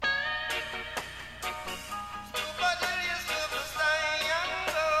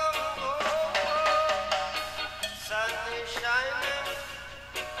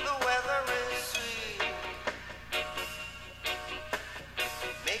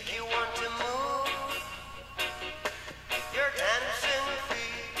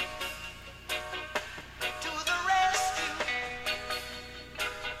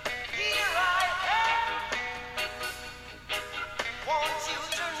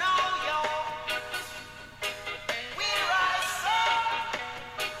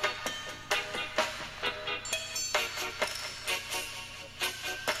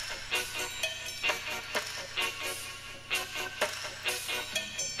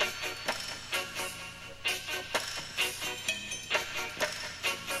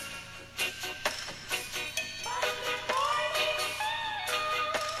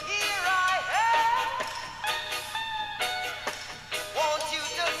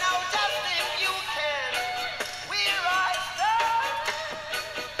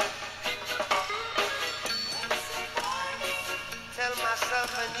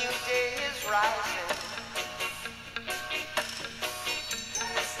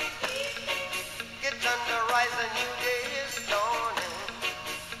new day is dawning.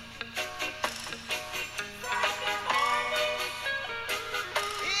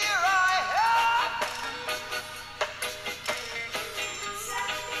 Here I am.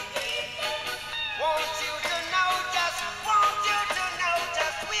 Want you to know just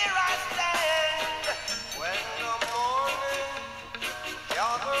where I stand. When the morning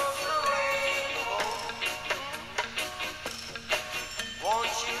gathers the rainbow.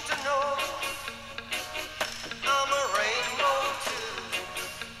 Want you to know I'm a rainbow too.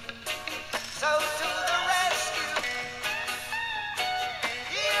 So to the rescue,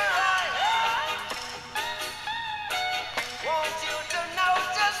 here I am. Want you to know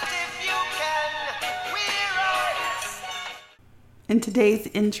just if you can, where I am. And today's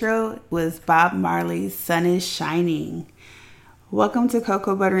intro was Bob Marley's Sun is Shining. Welcome to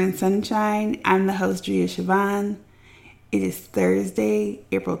Cocoa Butter and Sunshine. I'm the host, Drea Siobhan. It is Thursday,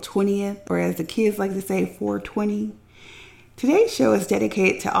 April 20th, or as the kids like to say, 420. Today's show is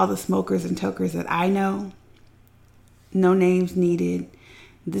dedicated to all the smokers and tokers that I know. No names needed.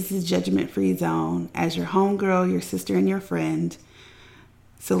 This is judgment-free zone as your homegirl, your sister, and your friend.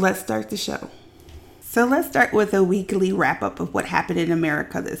 So let's start the show. So let's start with a weekly wrap-up of what happened in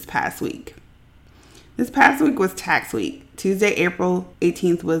America this past week. This past week was tax week. Tuesday, April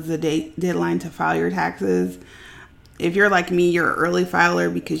 18th was the deadline to file your taxes. If you're like me, you're an early filer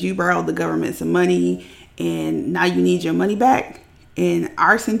because you borrowed the government some money and now you need your money back. And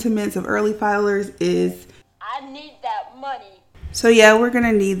our sentiments of early filers is, I need that money. so yeah, we're going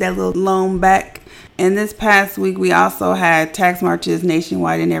to need that little loan back. And this past week, we also had tax marches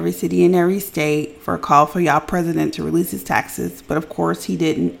nationwide in every city and every state for a call for y'all president to release his taxes. But of course he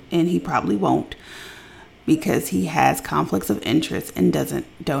didn't, and he probably won't because he has conflicts of interest and doesn't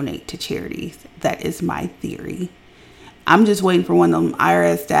donate to charities. That is my theory. I'm just waiting for one of them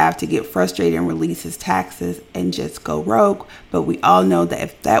IRS staff to get frustrated and release his taxes and just go rogue. But we all know that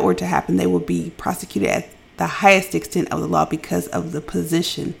if that were to happen, they would be prosecuted at the highest extent of the law because of the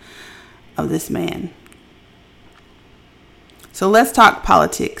position of this man. So let's talk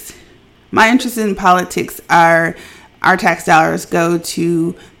politics. My interest in politics are our tax dollars go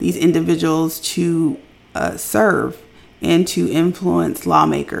to these individuals to serve and to influence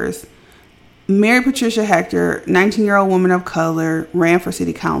lawmakers. Mary Patricia Hector, 19-year-old woman of color, ran for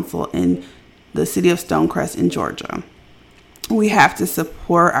city council in the city of Stonecrest in Georgia. We have to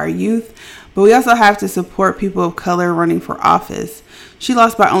support our youth, but we also have to support people of color running for office. She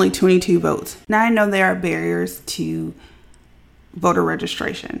lost by only 22 votes. Now I know there are barriers to voter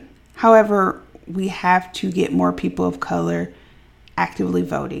registration. However, we have to get more people of color actively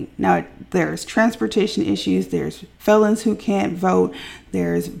voting. Now, there's transportation issues, there's felons who can't vote,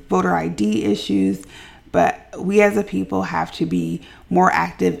 there's voter ID issues, but we as a people have to be more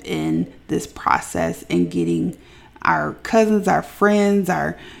active in this process and getting our cousins, our friends,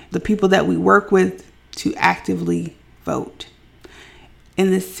 the people that we work with to actively vote.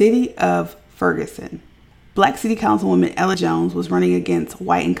 In the city of Ferguson, Black City Councilwoman Ella Jones was running against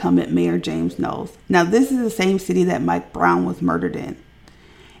white incumbent Mayor James Knowles. Now, this is the same city that Mike Brown was murdered in.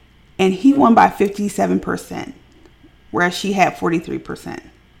 And he won by 57%, whereas she had 43%.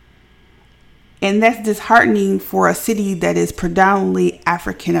 And that's disheartening for a city that is predominantly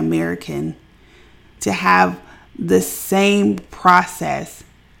African American to have the same process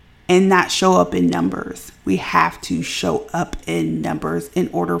and not show up in numbers. We have to show up in numbers in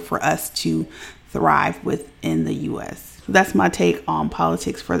order for us to thrive within the U.S. So that's my take on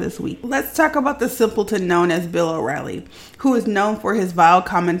politics for this week. Let's talk about the simpleton known as Bill O'Reilly, who is known for his vile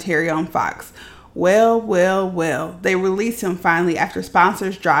commentary on Fox. Well, they released him finally after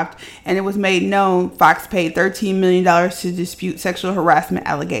sponsors dropped, and it was made known Fox paid $13 million to dispute sexual harassment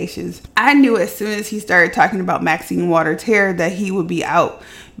allegations. I knew as soon as he started talking about Maxine Waters' hair that he would be out,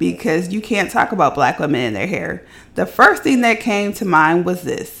 because you can't talk about black women and their hair. The first thing that came to mind was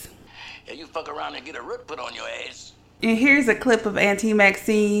this. Yeah, you fuck around and get a root put on your ass. And here's a clip of Auntie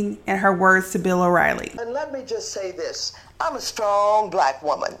Maxine and her words to Bill O'Reilly. And let me just say this. I'm a strong black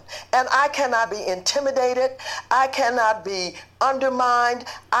woman, and I cannot be intimidated. I cannot be undermined.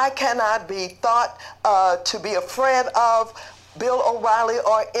 I cannot be thought to be a friend of Bill O'Reilly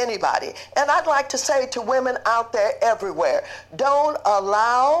or anybody. And I'd like to say to women out there everywhere, don't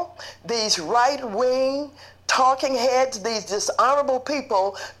allow these right-wing talking heads, these dishonorable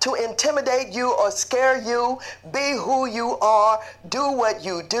people, to intimidate you or scare you. Be who you are, do what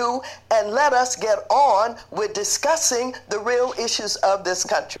you do, and let us get on with discussing the real issues of this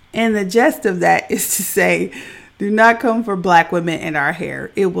country. And the gist of that is to say, do not come for black women and our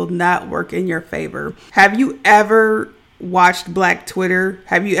hair. It will not work in your favor. Have you ever watched Black Twitter?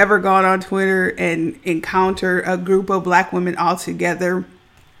 Have you ever gone on Twitter and encountered a group of Black women all together?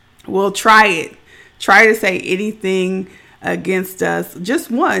 Well, try it. Try to say anything against us,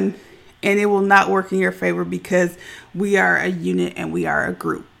 just one, and it will not work in your favor because we are a unit and we are a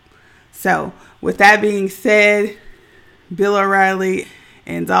group. So with that being said, Bill O'Reilly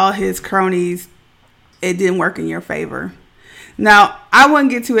and all his cronies, it didn't work in your favor. Now, I wouldn't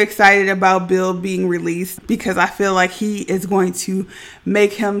get too excited about Bill being released because I feel like he is going to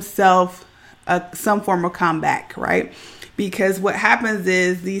make himself some form of comeback, right? Because what happens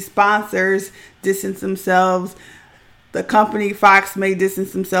is these sponsors distance themselves. The company Fox may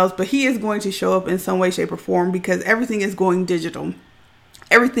distance themselves, but he is going to show up in some way, shape, or form because everything is going digital.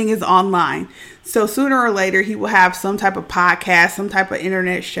 Everything is online. So sooner or later, he will have some type of podcast, some type of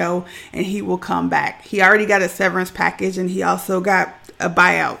internet show, and he will come back. He already got a severance package, and he also got a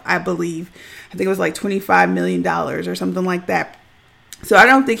buyout, I believe. I think it was like $25 million or something like that. So I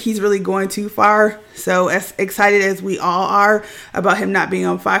don't think he's really going too far. So as excited as we all are about him not being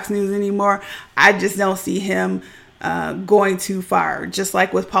on Fox News anymore, I just don't see him going too far. Just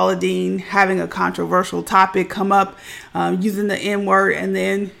like with Paula Deen having a controversial topic come up, using the N-word, and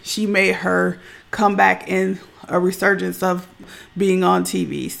then she made her come back in a resurgence of being on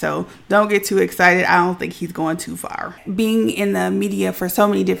TV. So don't get too excited. I don't think he's going too far. Being in the media for so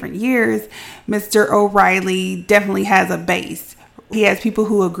many different years, Mr. O'Reilly definitely has a base. He has people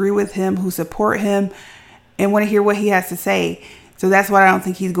who agree with him, who support him, and want to hear what he has to say. So that's why I don't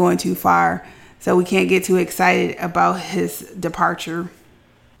think he's going too far. So we can't get too excited about his departure.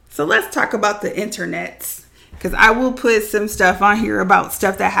 So let's talk about the internet, because I will put some stuff on here about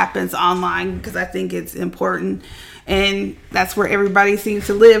stuff that happens online because I think it's important. And that's where everybody seems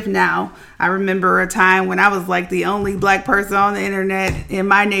to live now. I remember a time when I was like the only Black person on the internet in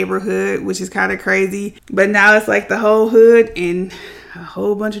my neighborhood, which is kind of crazy. But now it's like the whole hood and a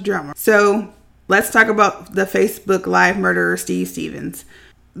whole bunch of drama. So let's talk about the Facebook Live murderer, Steve Stevens.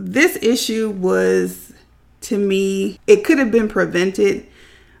 This issue was, to me, it could have been prevented.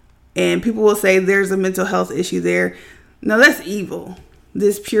 And people will say there's a mental health issue there. No, that's evil.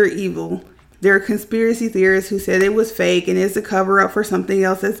 This pure evil. There are conspiracy theorists who said it was fake and it's a cover up for something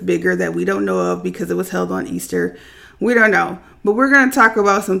else that's bigger that we don't know of because it was held on Easter. We don't know. But we're going to talk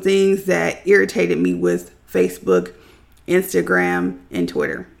about some things that irritated me with Facebook, Instagram, and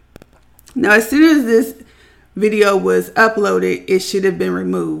Twitter. Now, as soon as this video was uploaded, it should have been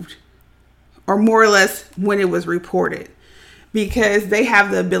removed, or more or less when it was reported, because they have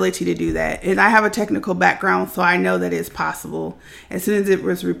the ability to do that. And I have a technical background, so I know that it's possible as soon as it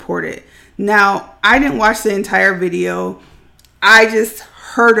was reported. Now, I didn't watch the entire video. I just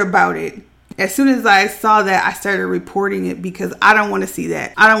heard about it. As soon as I saw that, I started reporting it because I don't want to see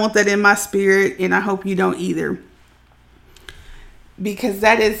that. I don't want that in my spirit, and I hope you don't either. Because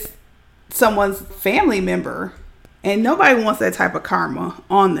that is someone's family member, and nobody wants that type of karma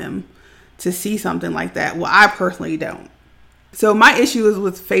on them to see something like that. Well, I personally don't. So my issue is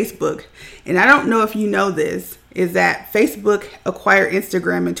with Facebook, and I don't know if you know this, is that Facebook acquired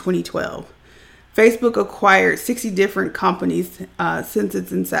Instagram in 2012. Facebook acquired 60 different companies since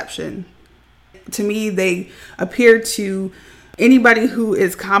its inception. To me, they appear to anybody who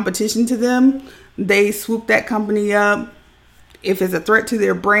is competition to them, they swoop that company up. If it's a threat to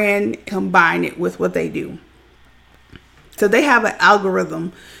their brand, combine it with what they do. So they have an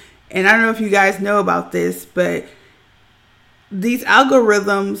algorithm, and I don't know if you guys know about this, but these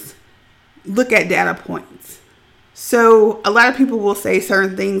algorithms look at data points. So a lot of people will say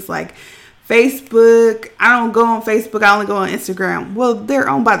certain things like, Facebook, I don't go on Facebook, I only go on Instagram. Well, they're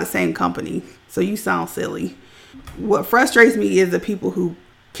owned by the same company, so you sound silly. What frustrates me is the people who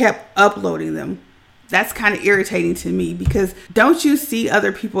kept uploading them. That's kind of irritating to me, because don't you see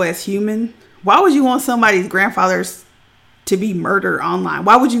other people as human? Why would you want somebody's grandfathers to be murdered online?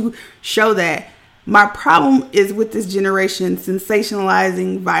 Why would you show that? My problem is with this generation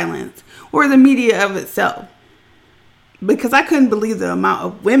sensationalizing violence, or the media of itself. Because I couldn't believe the amount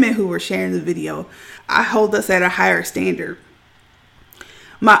of women who were sharing the video. I hold us at a higher standard.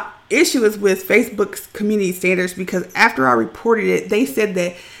 My issue is with Facebook's community standards, because after I reported it, they said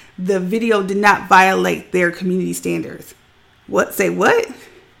that the video did not violate their community standards. What? Say what?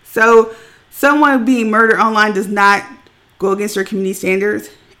 So someone being murdered online does not go against their community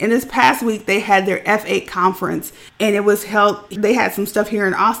standards? In this past week, they had their F8 conference, and it was held. They had some stuff here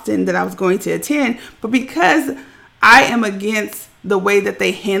in Austin that I was going to attend, but because I am against the way that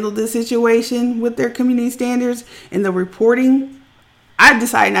they handled the situation with their community standards and the reporting, I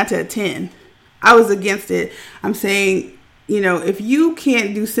decided not to attend. I was against it. I'm saying, if you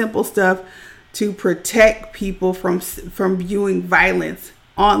can't do simple stuff, to protect people from viewing violence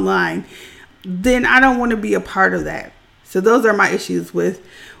online, then I don't want to be a part of that. So those are my issues with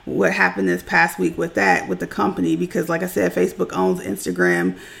what happened this past week with the company, because like I said, Facebook owns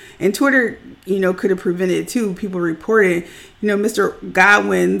Instagram, and Twitter, could have prevented it too. People reported, Mr.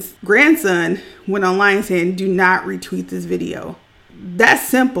 Godwin's grandson went online saying, do not retweet this video. That's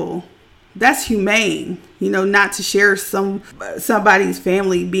simple. That's humane, not to share somebody's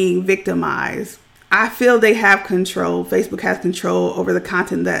family being victimized. I feel they have control. Facebook has control over the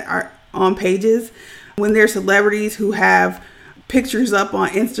content that are on pages. When there's celebrities who have pictures up on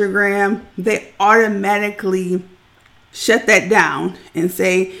Instagram, they automatically shut that down and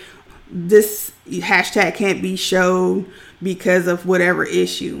say this hashtag can't be showed because of whatever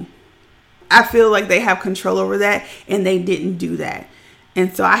issue. I feel like they have control over that, and they didn't do that.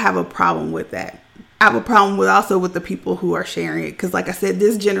 And so I have a problem with that. I have a problem with the people who are sharing it. Because like I said,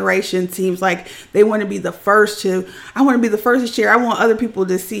 this generation seems like they want to be the first to, I want to be the first to share. I want other people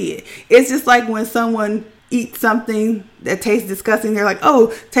to see it. It's just like when someone eats something that tastes disgusting, they're like,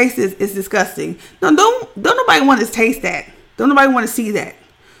 oh, taste this, it's disgusting. No, don't nobody want to taste that. Don't nobody want to see that.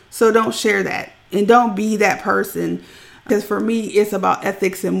 So don't share that. And don't be that person. Because for me, it's about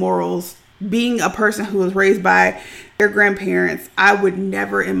ethics and morals. Being a person who was raised by their grandparents, I would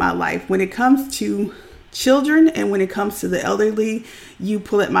never in my life, when it comes to children and when it comes to the elderly, you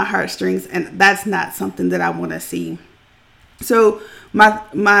pull at my heartstrings, and that's not something that I want to see. So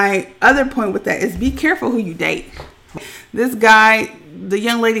my other point with that is be careful who you date. This guy, the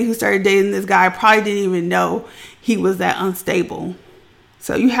young lady who started dating this guy, probably didn't even know he was that unstable.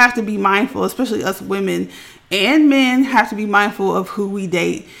 So you have to be mindful, especially us women and men have to be mindful of who we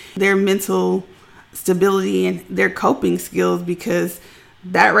date, their mental stability and their coping skills, because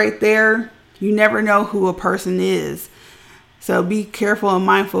that right there, you never know who a person is. So be careful and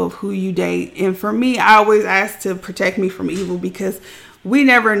mindful of who you date. And for me, I always ask to protect me from evil, because we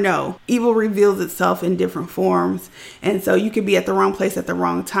never know. Evil reveals itself in different forms. And so you could be at the wrong place at the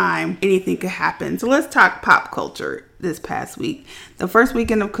wrong time. Anything could happen. So let's talk pop culture this past week. The first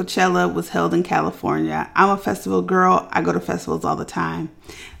weekend of Coachella was held in California. I'm a festival girl. I go to festivals all the time.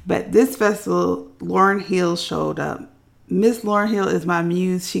 But this festival, Lauryn Hill showed up. Miss Lauryn Hill is my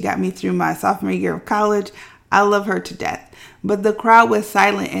muse. She got me through my sophomore year of college. I love her to death. But the crowd was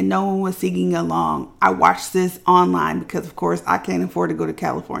silent and no one was singing along. I watched this online because, of course, I can't afford to go to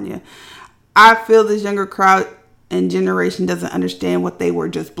California. I feel this younger crowd and generation doesn't understand what they were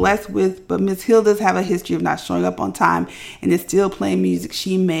just blessed with. But Miss Hill does have a history of not showing up on time and is still playing music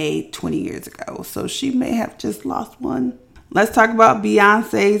she made 20 years ago. So she may have just lost one. Let's talk about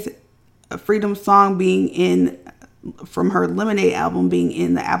Beyonce's Freedom song being from her Lemonade album being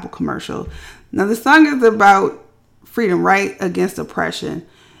in the Apple commercial. Now, the song is about freedom, right? Against oppression.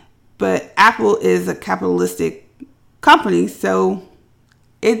 But Apple is a capitalistic company, so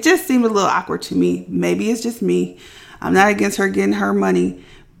it just seemed a little awkward to me. Maybe it's just me. I'm not against her getting her money,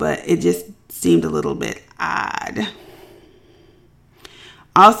 but it just seemed a little bit odd.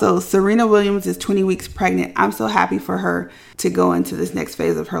 Also, Serena Williams is 20 weeks pregnant. I'm so happy for her to go into this next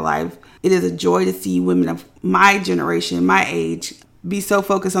phase of her life. It is a joy to see women of my generation, my age, be so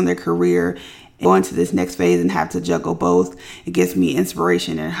focused on their career, go into this next phase and have to juggle both. It gives me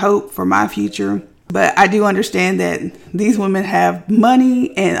inspiration and hope for my future. But I do understand that these women have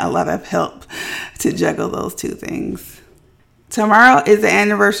money and a lot of help to juggle those two things. Tomorrow is the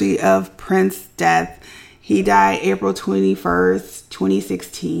anniversary of Prince's death. He died April 21st,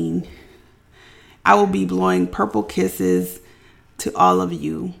 2016. I will be blowing purple kisses to all of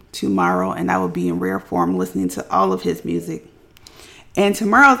you tomorrow, and I will be in rare form listening to all of his music. And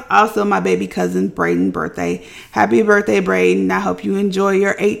tomorrow is also my baby cousin Braden's birthday. Happy birthday, Braden. I hope you enjoy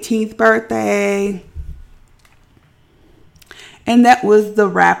your 18th birthday. And that was the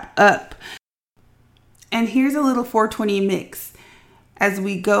wrap up. And here's a little 420 mix. As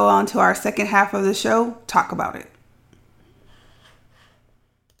we go on to our second half of the show, talk about it.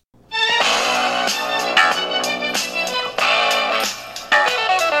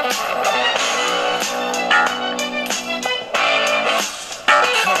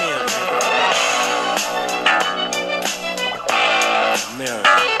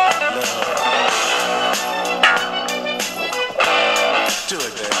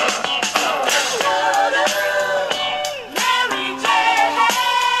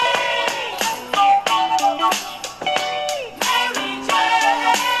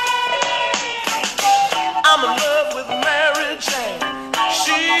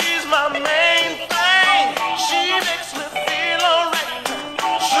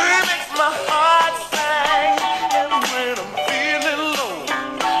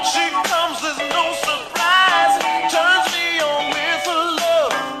 Comes this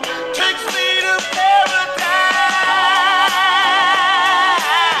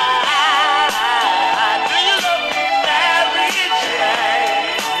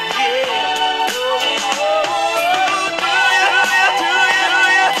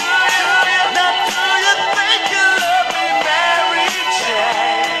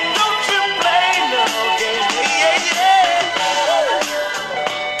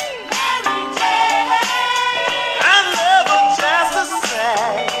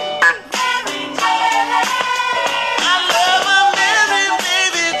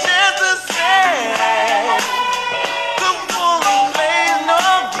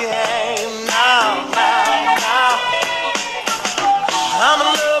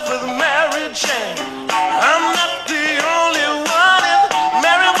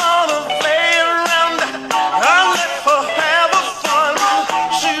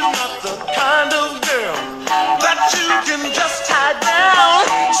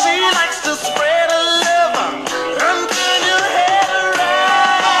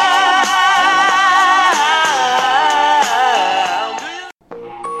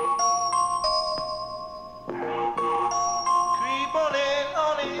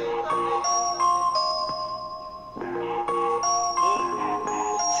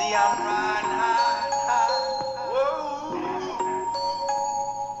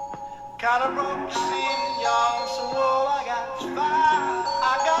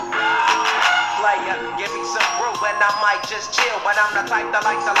Give me some brew and I might just chill. But I'm the type that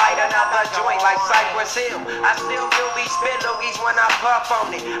like to light another joint like Cypress Hill. I still do be spit loogies when I puff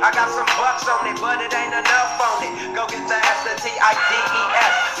on it. I got some bucks on it, but it ain't enough on it. Go get the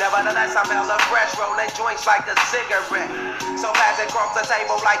S-T-I-D-E-S. Nevertheless, I'm hella fresh, rolling joints like a cigarette. So fast it cross the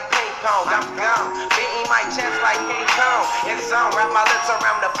table like ping pong. I'm gone, beating my chest like King Kong. It's on, wrap my lips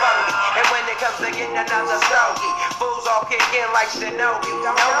around the phony. And when it comes to getting another stogie, fools all kick in like Shinobi.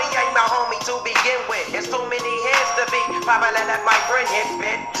 Homie ain't my homie to begin with. It's too many hands to be. Probably let my friend hit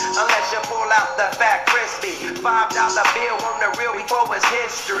bit. Unless you pull out the fat crispy $5 bill on the real before it's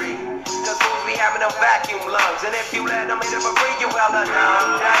history. Cause fools be having them vacuum lungs. And if you let them hit it for free, you hella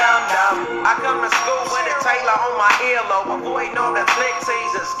dumb. I come to school with a Taylor on my earlobe. Avoiding all the flick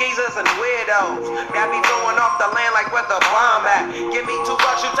teasers, skeezers, and weirdos. Got me throwing off the land like where the bomb at. Give me $2,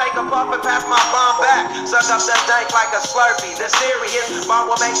 you take a puff and pass my bomb back. Suck up the dank like a Slurpee. The serious bomb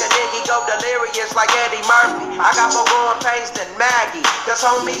will make a nigga go delirious like Eddie Murphy. I got more growing pains than Maggie. Cause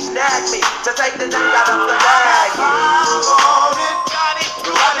homies snagged me to take the dank out of the bag.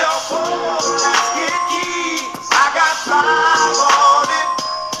 I got 5 on it.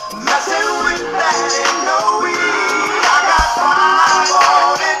 Messing with that ain't no weed. I got 5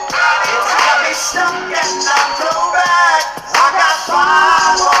 on it. It's got me stuck and not go back. I got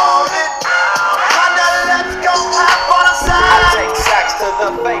 5 on it. Let's go hop on a side. I take sacks to the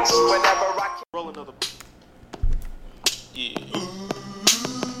face whenever I can. Roll another. Yeah.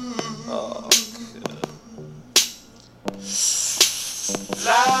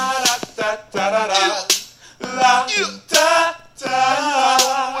 La da da da da da. La da da.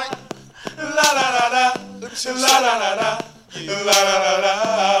 La da da da. La da da da. La da da da.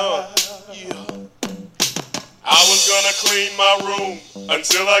 I was gonna clean my room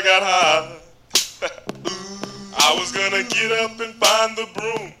until I got high. I was gonna get up and find the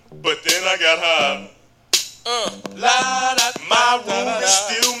broom, but then I got high. My room is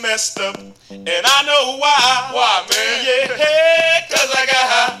still messed up, and I know why. Why, man? Yeah, cause I got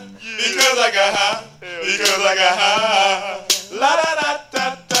high. Because I got high. Because I got high. La da da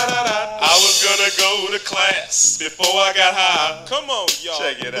da da da da. I was gonna go to class before I got high. Come on, y'all.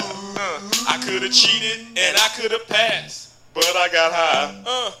 Check it out. I could have cheated and I could have passed, but I got high.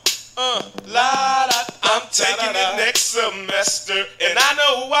 La da. I'm taking it next semester, and I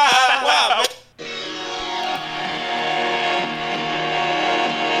know why. Why?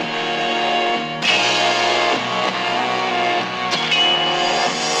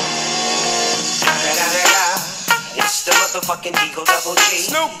 It's the motherfucking Eagle Double G.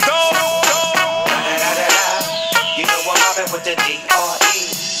 Snoop Dogg. You know I'm mobbing with the D.R.E.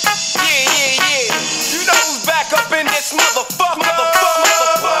 Yeah. You know who's back up in this motherfucker.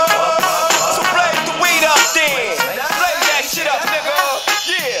 So blaze the weed up then. Blaze that shit up, nigga.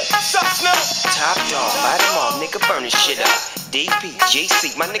 Yeah. Sup, Snoop? Top dog, buy them all, nigga, burn this shit up. DP,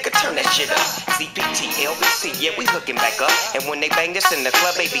 GC, my nigga, turn that shit up. CPT, LBC, yeah, we hooking back up. And when they bang this in the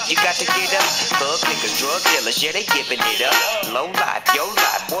club, baby, you got to get up. Thug niggas, drug dealers, yeah, they giving it up. Low life, yo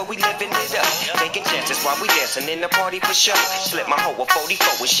life, boy, we living it up. Taking chances while we dancing in the party for sure. Slip my hoe a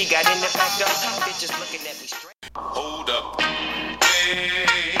 44 when she got in the back door. Bitches looking at me straight. Hold up.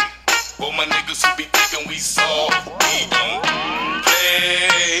 Hey, for my niggas who be thinking we soft, we gon'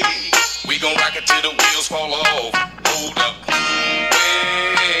 play. We gon' rock it till the wheels fall off. Hold up.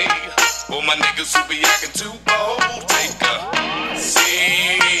 Hey, for my niggas who be acting too bold, take a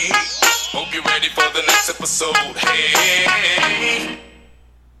seat. Hope you're ready for the next episode. Hey,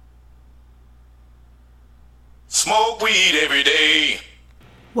 smoke weed every day.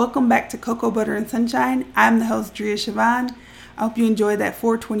 Welcome back to Cocoa Butter and Sunshine. I'm the host, Drea Siobhan. I hope you enjoyed that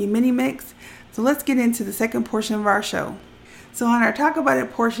 420 mini mix. So let's get into the second portion of our show. So on our Talk About It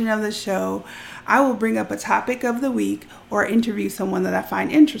portion of the show, I will bring up a topic of the week or interview someone that I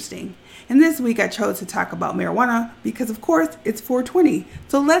find interesting. And this week I chose to talk about marijuana because, of course, it's 420.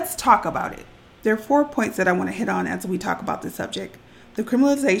 So let's talk about it. There are 4 points that I want to hit on as we talk about this subject: the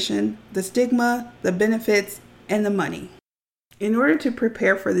criminalization, the stigma, the benefits, and the money. In order to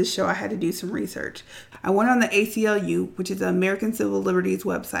prepare for this show, I had to do some research. I went on the ACLU, which is the American Civil Liberties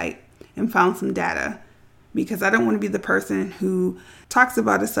website, and found some data because I don't want to be the person who talks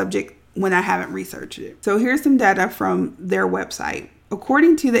about a subject when I haven't researched it. So here's some data from their website.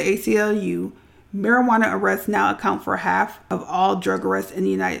 According to the ACLU, marijuana arrests now account for half of all drug arrests in the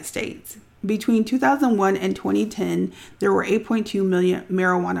United States. Between 2001 and 2010, there were 8.2 million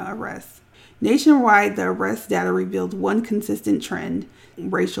marijuana arrests. Nationwide, the arrest data revealed one consistent trend: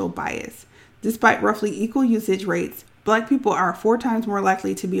 racial bias. Despite roughly equal usage rates, Black people are 4 times more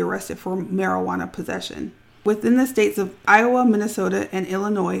likely to be arrested for marijuana possession. Within the states of Iowa, Minnesota, and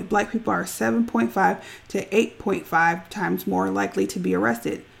Illinois, black people are 7.5 to 8.5 times more likely to be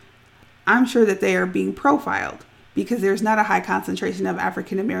arrested. I'm sure that they are being profiled because there's not a high concentration of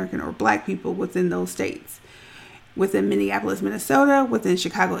African American or black people within those states. Within Minneapolis, Minnesota, within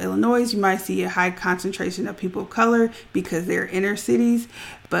Chicago, Illinois, you might see a high concentration of people of color because they're inner cities.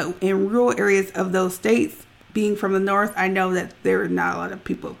 But in rural areas of those states, being from the north, I know that there are not a lot of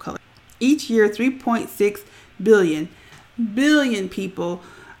people of color. Each year, 3.6 billion people,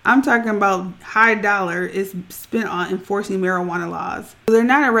 I'm talking about high dollar, is spent on enforcing marijuana laws. So they're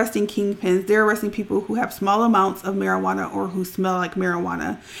not arresting kingpins, they're arresting people who have small amounts of marijuana or who smell like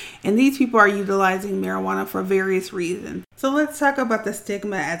marijuana. And these people are utilizing marijuana for various reasons. So let's talk about the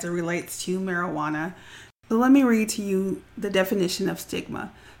stigma as it relates to marijuana. So let me read to you the definition of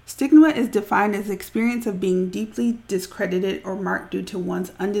stigma. Stigma is defined as the experience of being deeply discredited or marked due to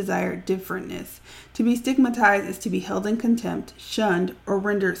one's undesired differentness. To be stigmatized is to be held in contempt, shunned, or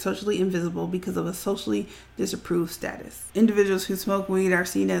rendered socially invisible because of a socially disapproved status. Individuals who smoke weed are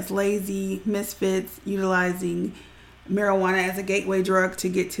seen as lazy, misfits, utilizing marijuana as a gateway drug to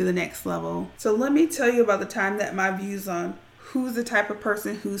get to the next level. So let me tell you about the time that my views on who's the type of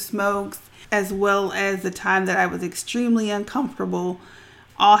person who smokes, as well as the time that I was extremely uncomfortable,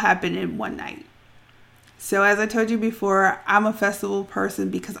 all happened in one night. So as I told you before, I'm a festival person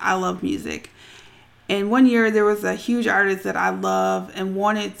because I love music. And one year there was a huge artist that I love and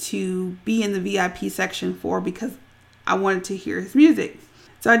wanted to be in the VIP section for because I wanted to hear his music.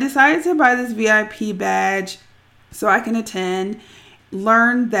 So I decided to buy this VIP badge so I can attend,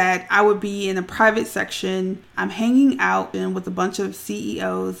 learn that I would be in a private section. I'm hanging out with a bunch of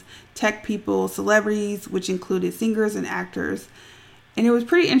CEOs, tech people, celebrities, which included singers and actors. And it was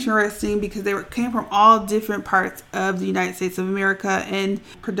pretty interesting because they came from all different parts of the United States of America and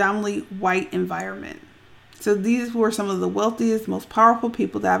predominantly white environment. So these were some of the wealthiest, most powerful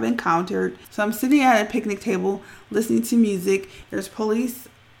people that I've encountered. So I'm sitting at a picnic table listening to music. There's police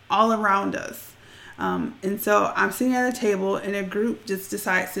all around us. And so I'm sitting at a table and a group just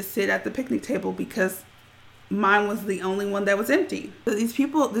decides to sit at the picnic table because mine was the only one that was empty. So these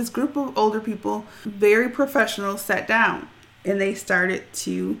people, this group of older people, very professional, sat down. And they started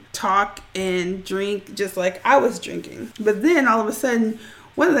to talk and drink just like I was drinking. But then all of a sudden,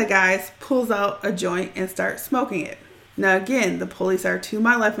 one of the guys pulls out a joint and starts smoking it. Now again, the police are to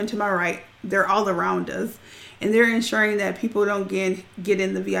my left and to my right. They're all around us. And they're ensuring that people don't get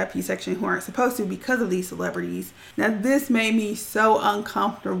in the VIP section who aren't supposed to because of these celebrities. Now this made me so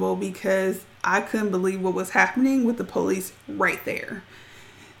uncomfortable because I couldn't believe what was happening with the police right there.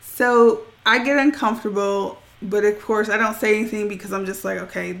 So I get uncomfortable. But of course, I don't say anything because I'm just like,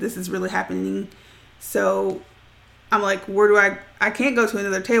 okay, this is really happening. So I'm like, I can't go to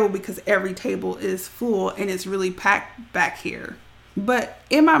another table because every table is full and it's really packed back here. But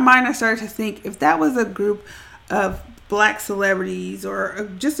in my mind, I started to think if that was a group of black celebrities or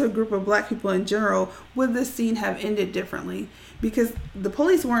just a group of black people in general, would this scene have ended differently? Because the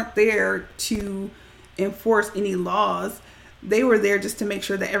police weren't there to enforce any laws. They were there just to make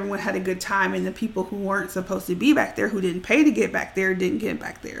sure that everyone had a good time and the people who weren't supposed to be back there, who didn't pay to get back there, didn't get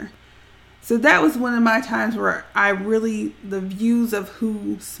back there. So that was one of my times where the views of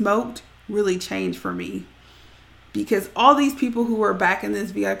who smoked really changed for me. Because all these people who were back in this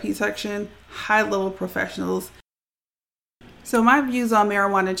VIP section, high-level professionals. So my views on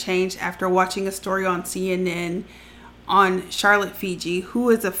marijuana changed after watching a story on CNN on Charlotte Figi, who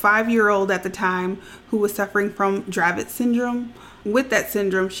is a 5-year-old at the time who was suffering from Dravet syndrome. With that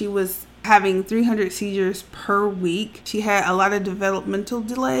syndrome, she was having 300 seizures per week. She had a lot of developmental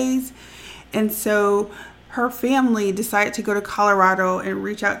delays. And so her family decided to go to Colorado and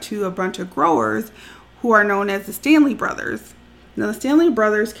reach out to a bunch of growers who are known as the Stanley Brothers. Now, the Stanley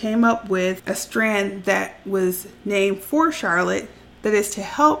Brothers came up with a strand that was named for Charlotte that is to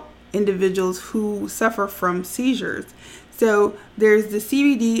help individuals who suffer from seizures. So there's the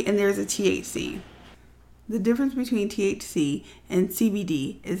CBD and there's a THC. The difference between THC and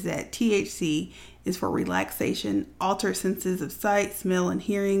CBD is that THC is for relaxation, altered senses of sight, smell, and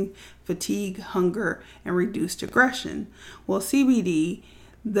hearing, fatigue, hunger, and reduced aggression. While CBD,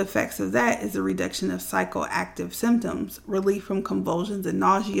 the effects of that is a reduction of psychoactive symptoms, relief from convulsions and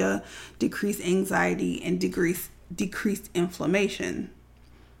nausea, decreased anxiety, and decreased inflammation.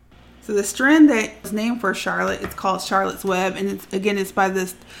 So the strand that was named for Charlotte, it's called Charlotte's Web, and it's by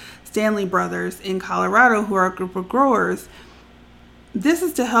the Stanley Brothers in Colorado, who are a group of growers. This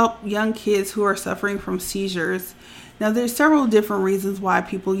is to help young kids who are suffering from seizures. Now, there's several different reasons why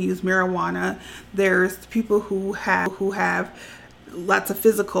people use marijuana. There's people who have lots of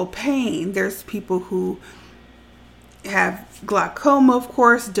physical pain. There's people who have glaucoma, of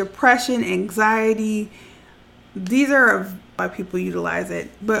course, depression, anxiety. These are why people utilize it,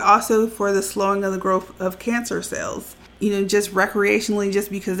 but also for the slowing of the growth of cancer cells. Just recreationally,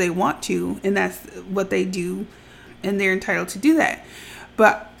 just because they want to, and that's what they do, and they're entitled to do that.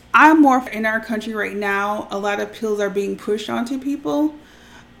 But I'm more in our country right now, a lot of pills are being pushed onto people,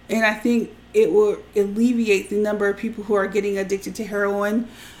 and I think it will alleviate the number of people who are getting addicted to heroin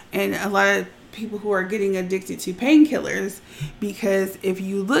and a lot of people who are getting addicted to painkillers, because if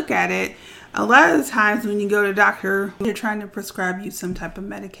you look at it, a lot of the times when you go to a doctor, they're trying to prescribe you some type of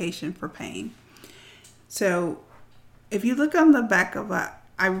medication for pain. So if you look on the back of a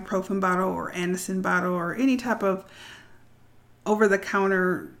ibuprofen bottle or Anacin bottle or any type of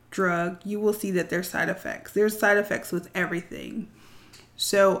over-the-counter drug, you will see that there's side effects. There's side effects with everything.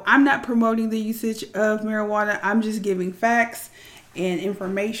 So I'm not promoting the usage of marijuana. I'm just giving facts and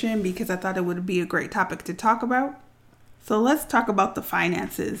information because I thought it would be a great topic to talk about. So let's talk about the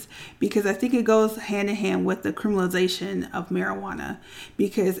finances, because I think it goes hand in hand with the criminalization of marijuana.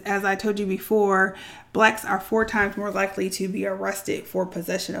 Because as I told you before, blacks are 4 times more likely to be arrested for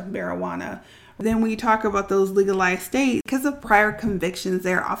possession of marijuana. Then when you talk about those legalized states, because of prior convictions,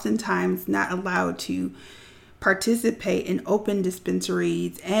 they're oftentimes not allowed to participate in open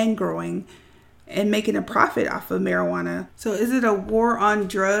dispensaries and growing and making a profit off of marijuana. So is it a war on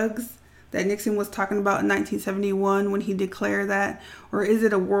drugs that Nixon was talking about in 1971 when he declared that? Or is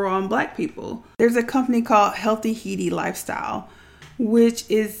it a war on black people? There's a company called Healthy Heady Lifestyle, which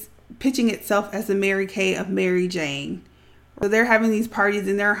is pitching itself as the Mary Kay of Mary Jane. So they're having these parties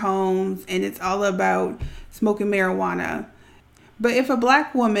in their homes, and it's all about smoking marijuana. But if a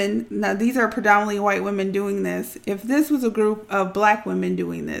black woman, now these are predominantly white women doing this, if this was a group of black women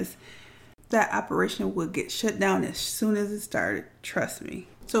doing this, that operation would get shut down as soon as it started. Trust me.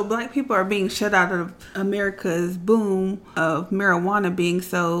 So black people are being shut out of America's boom of marijuana being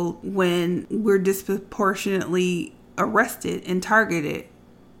sold when we're disproportionately arrested and targeted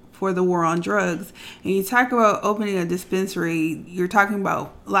for the war on drugs. And you talk about opening a dispensary, you're talking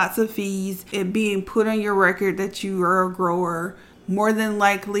about lots of fees, it being put on your record that you are a grower. More than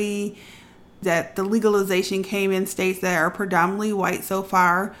likely that the legalization came in states that are predominantly white so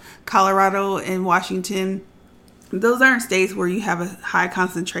far, Colorado and Washington. Those aren't states where you have a high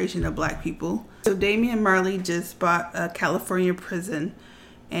concentration of black people. So Damian Marley just bought a California prison,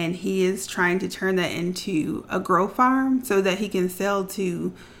 and he is trying to turn that into a grow farm so that he can sell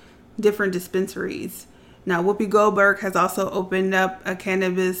to different dispensaries. Now, Whoopi Goldberg has also opened up a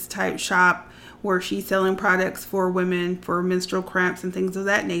cannabis type shop where she's selling products for women for menstrual cramps and things of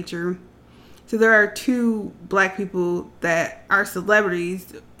that nature. So there are 2 black people that are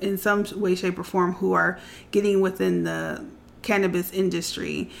celebrities in some way, shape, or form who are getting within the cannabis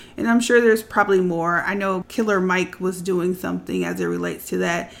industry. And I'm sure there's probably more. I know Killer Mike was doing something as it relates to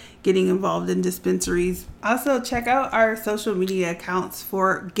that, getting involved in dispensaries. Also, check out our social media accounts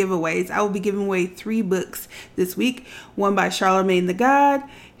for giveaways. I will be giving away 3 books this week. One by Charlemagne the God,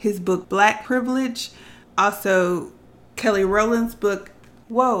 his book Black Privilege. Also, Kelly Rowland's book,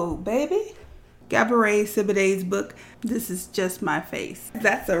 Whoa, Baby. Gabourey Sidibe's book, This Is Just My Face.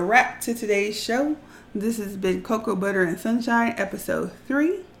 That's a wrap to today's show. This has been Cocoa Butter and Sunshine, episode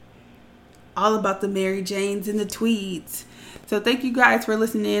 3. All about the Mary Janes and the tweeds. So thank you guys for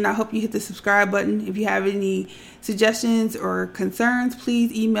listening in. I hope you hit the subscribe button. If you have any suggestions or concerns,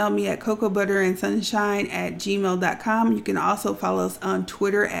 please email me at cocoabutterandsunshine@gmail.com. You can also follow us on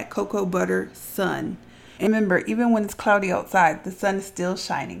Twitter at CocoaButterSun. And remember, even when it's cloudy outside, the sun is still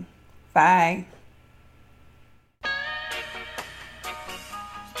shining. Bye.